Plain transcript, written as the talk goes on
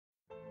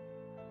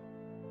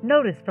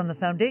Notice from the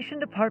Foundation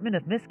Department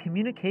of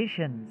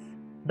Miscommunications.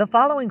 The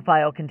following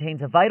file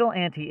contains a vital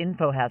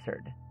anti-info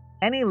hazard.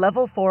 Any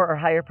level 4 or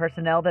higher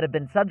personnel that have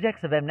been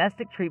subjects of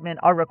amnestic treatment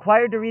are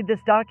required to read this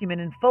document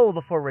in full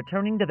before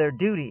returning to their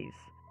duties.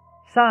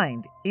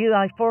 Signed,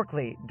 Eli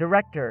Forkley,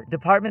 Director,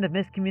 Department of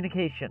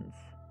Miscommunications.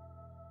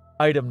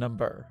 Item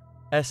number,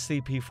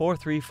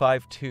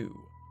 SCP-4352,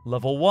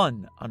 Level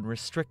 1,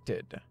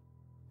 Unrestricted.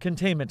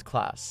 Containment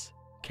Class,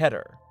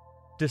 Keter.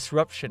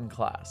 Disruption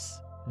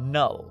Class,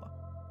 Null.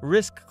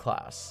 Risk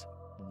Class,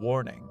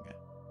 Warning.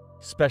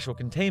 Special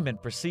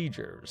Containment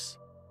Procedures.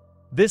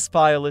 This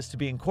file is to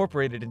be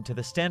incorporated into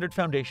the Standard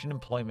Foundation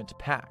Employment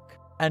Pack,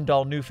 and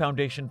all new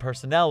Foundation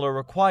personnel are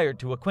required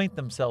to acquaint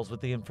themselves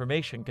with the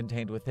information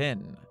contained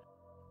within.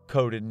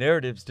 Coded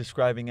narratives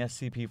describing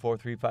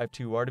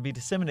SCP-4352 are to be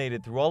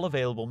disseminated through all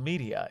available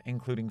media,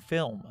 including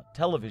film,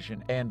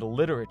 television, and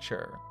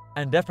literature,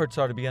 and efforts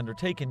are to be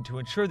undertaken to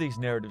ensure these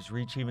narratives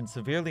reach even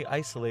severely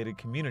isolated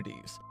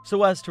communities,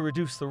 so as to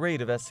reduce the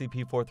rate of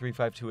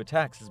SCP-4352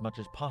 attacks as much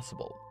as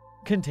possible.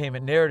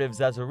 Containment narratives,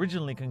 as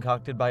originally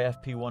concocted by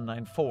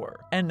FP-194,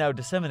 and now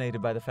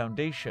disseminated by the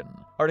Foundation,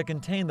 are to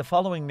contain the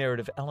following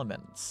narrative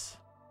elements.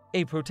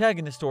 A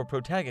protagonist or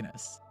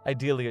protagonists,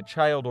 ideally a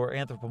child or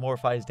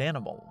anthropomorphized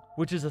animal,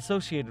 which is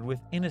associated with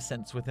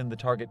innocence within the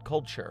target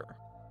culture.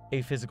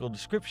 A physical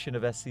description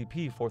of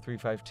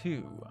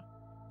SCP-4352.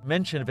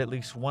 Mention of at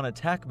least one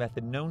attack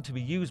method known to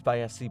be used by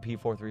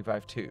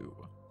SCP-4352.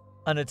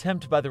 An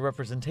attempt by the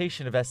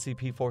representation of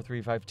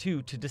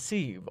SCP-4352 to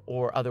deceive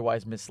or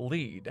otherwise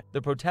mislead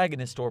the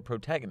protagonist or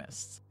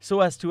protagonists,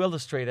 so as to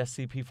illustrate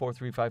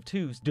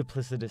SCP-4352's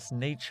duplicitous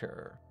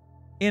nature.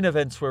 In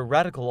events where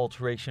radical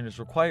alteration is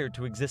required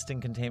to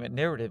existing containment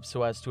narratives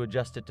so as to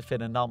adjust it to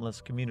fit anomalous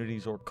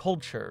communities or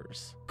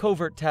cultures,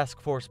 Covert Task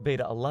Force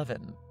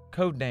Beta-11,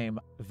 codename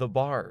The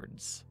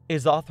Bards,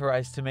 is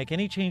authorized to make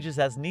any changes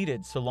as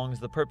needed so long as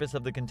the purpose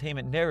of the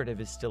containment narrative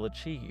is still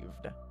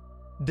achieved.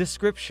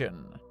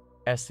 Description: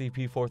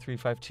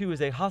 SCP-4352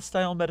 is a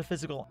hostile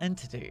metaphysical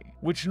entity,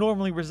 which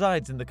normally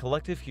resides in the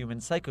collective human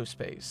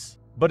psychospace,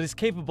 but is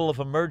capable of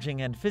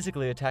emerging and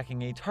physically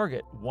attacking a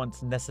target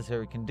once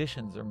necessary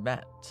conditions are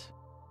met.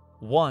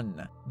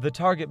 1. The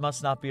target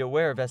must not be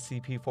aware of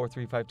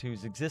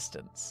SCP-4352's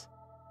existence.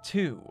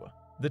 2.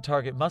 The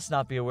target must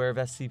not be aware of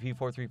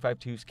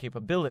SCP-4352's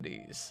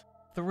capabilities.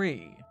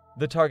 3.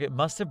 The target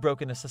must have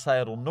broken a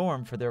societal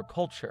norm for their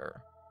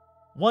culture.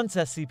 Once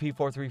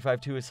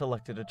SCP-4352 has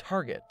selected a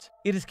target,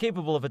 it is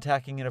capable of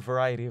attacking in a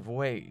variety of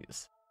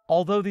ways.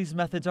 Although these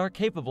methods are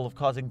capable of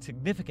causing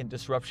significant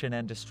disruption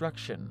and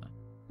destruction,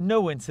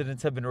 no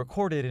incidents have been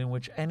recorded in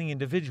which any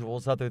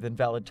individuals other than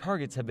valid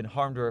targets have been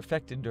harmed or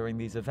affected during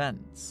these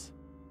events.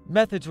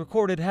 Methods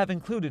recorded have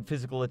included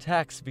physical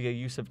attacks via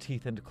use of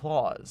teeth and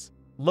claws,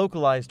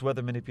 localized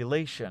weather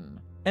manipulation,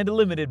 and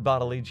limited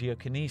bodily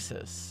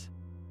geokinesis.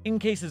 In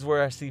cases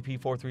where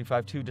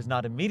SCP-4352 does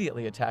not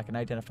immediately attack an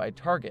identified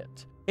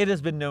target, it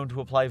has been known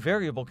to apply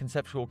variable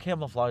conceptual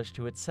camouflage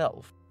to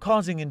itself,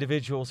 causing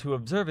individuals who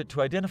observe it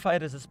to identify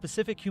it as a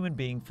specific human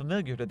being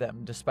familiar to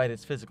them despite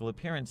its physical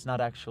appearance not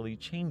actually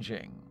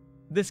changing.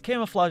 This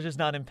camouflage is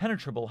not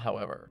impenetrable,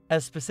 however,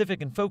 as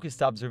specific and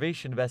focused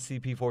observation of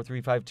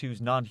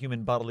SCP-4352's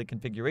non-human bodily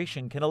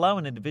configuration can allow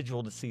an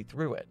individual to see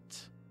through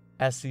it.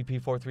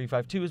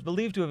 SCP-4352 is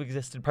believed to have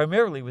existed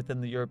primarily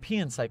within the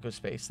European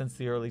psychospace since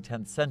the early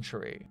 10th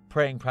century,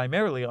 preying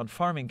primarily on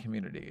farming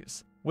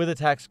communities, with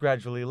attacks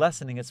gradually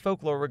lessening as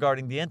folklore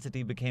regarding the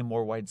entity became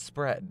more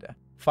widespread,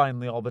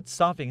 finally all but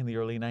stopping in the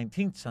early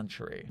 19th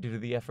century due to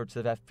the efforts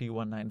of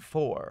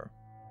FP-194.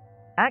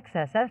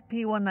 Access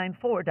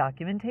FP-194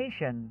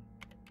 documentation.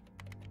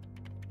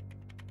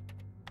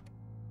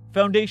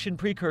 Foundation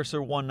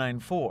Precursor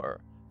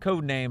 194,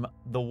 codename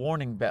The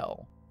Warning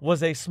Bell,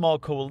 was a small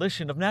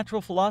coalition of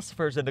natural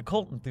philosophers and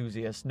occult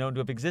enthusiasts known to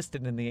have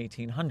existed in the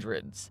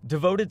 1800s,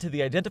 devoted to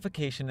the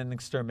identification and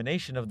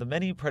extermination of the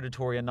many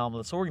predatory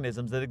anomalous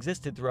organisms that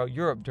existed throughout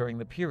Europe during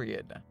the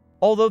period.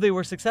 Although they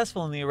were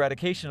successful in the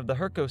eradication of the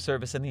Herco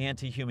service and the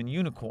anti-human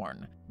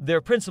unicorn,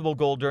 their principal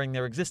goal during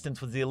their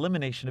existence was the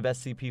elimination of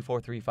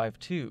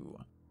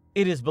SCP-4352.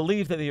 It is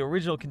believed that the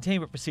original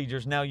containment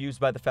procedures now used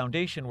by the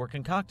Foundation were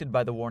concocted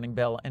by the Warning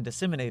Bell and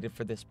disseminated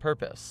for this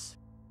purpose.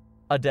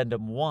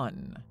 Addendum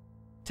 1.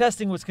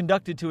 Testing was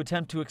conducted to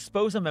attempt to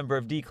expose a member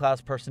of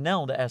D-Class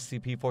personnel to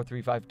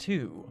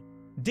SCP-4352.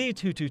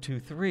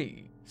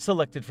 D-2223,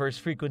 selected for his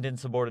frequent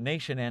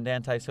insubordination and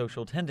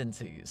antisocial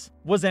tendencies,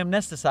 was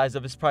amnesticized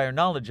of his prior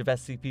knowledge of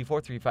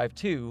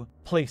SCP-4352,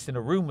 placed in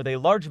a room with a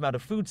large amount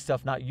of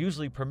foodstuff not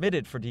usually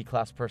permitted for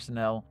D-Class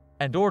personnel,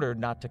 and ordered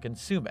not to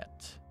consume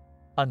it.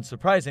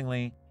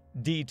 Unsurprisingly,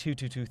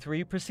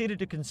 D-2223 proceeded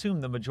to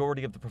consume the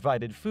majority of the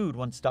provided food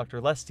once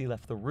Dr. Lesty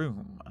left the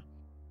room.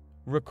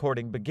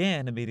 Recording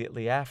began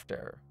immediately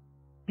after.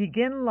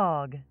 Begin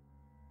log.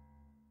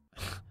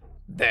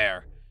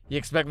 There. You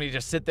expect me to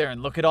just sit there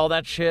and look at all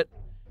that shit?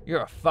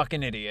 You're a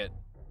fucking idiot.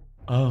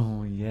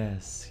 Oh,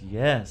 yes,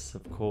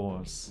 of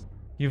course.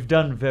 You've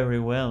done very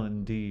well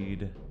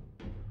indeed.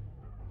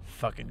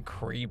 fucking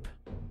creep.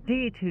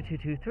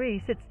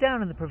 D2223 sits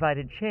down in the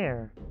provided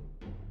chair.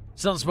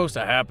 Something supposed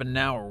to happen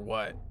now or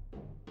what?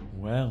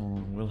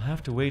 Well, we'll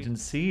have to wait and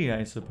see,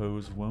 I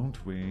suppose,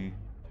 won't we?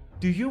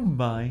 Do you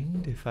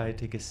mind if I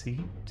take a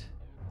seat?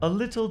 A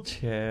little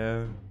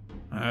chair?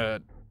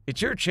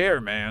 It's your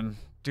chair, man.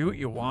 Do what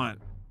you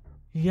want.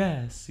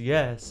 Yes,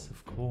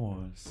 of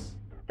course.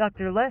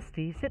 Dr.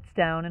 Lesty sits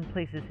down and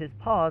places his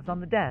paws on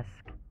the desk.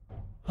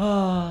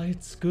 Ah,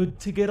 it's good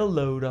to get a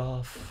load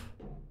off.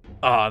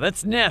 Aw,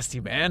 that's nasty,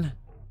 man.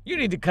 You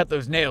need to cut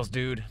those nails,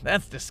 dude.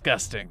 That's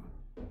disgusting.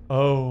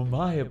 Oh,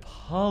 my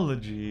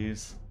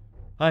apologies.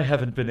 I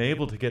haven't been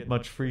able to get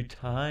much free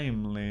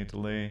time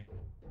lately.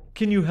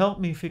 Can you help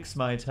me fix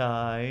my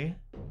tie?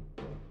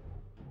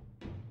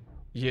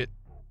 You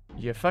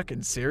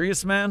fucking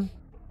serious, man?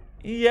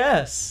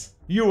 Yes,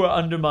 you are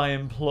under my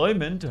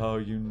employment,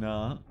 are you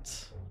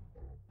not?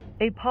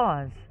 A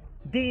pause.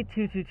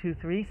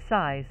 D2223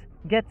 sighs,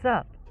 gets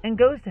up, and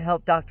goes to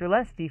help Dr.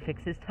 Lesty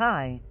fix his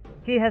tie.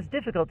 He has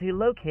difficulty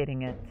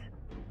locating it.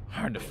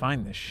 Hard to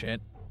find this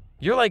shit.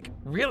 You're like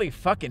really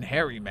fucking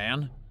hairy,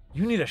 man.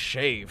 You need a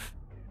shave.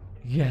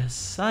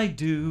 Yes, I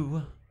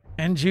do.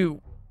 And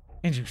you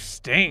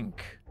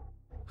stink.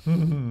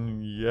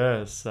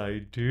 Yes, I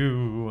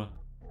do.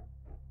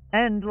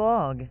 End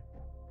log.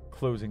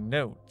 Closing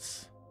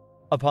notes.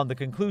 Upon the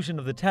conclusion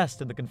of the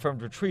test and the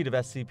confirmed retreat of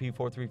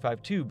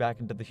SCP-4352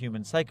 back into the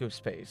human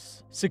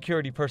psychospace,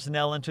 security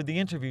personnel entered the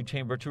interview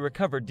chamber to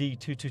recover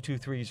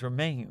D2223's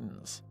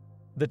remains.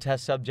 The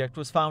test subject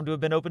was found to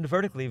have been opened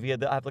vertically via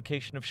the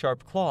application of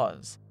sharp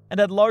claws, and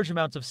had large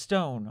amounts of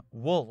stone,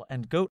 wool,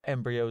 and goat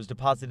embryos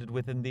deposited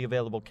within the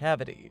available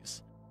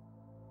cavities.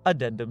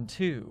 Addendum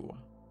 2.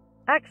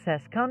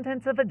 Access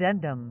contents of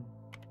addendum.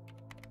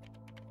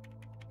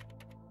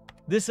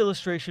 This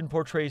illustration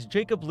portrays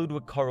Jacob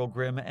Ludwig Karl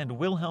Grimm and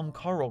Wilhelm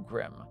Karl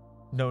Grimm,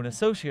 known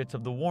associates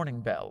of the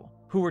Warning Bell,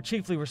 who were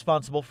chiefly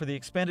responsible for the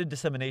expanded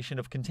dissemination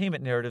of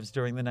containment narratives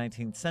during the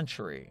 19th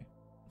century.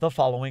 The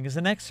following is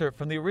an excerpt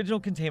from the original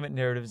containment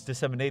narratives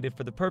disseminated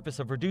for the purpose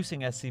of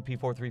reducing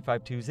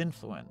SCP-4352's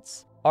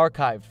influence,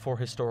 archived for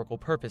historical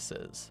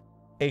purposes.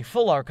 A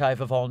full archive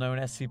of all known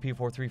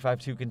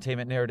SCP-4352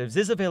 containment narratives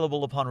is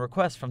available upon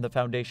request from the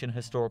Foundation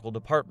Historical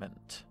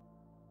Department.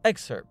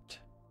 Excerpt.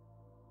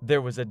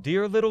 There was a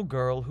dear little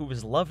girl who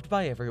was loved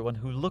by everyone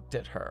who looked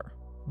at her,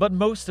 but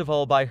most of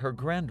all by her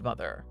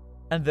grandmother,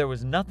 and there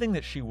was nothing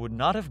that she would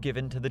not have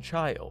given to the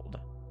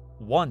child.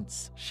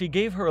 Once, she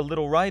gave her a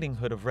little riding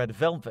hood of red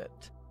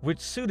velvet, which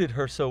suited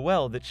her so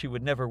well that she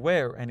would never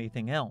wear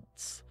anything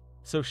else,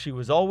 so she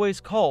was always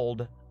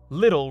called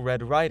Little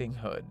Red Riding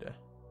Hood.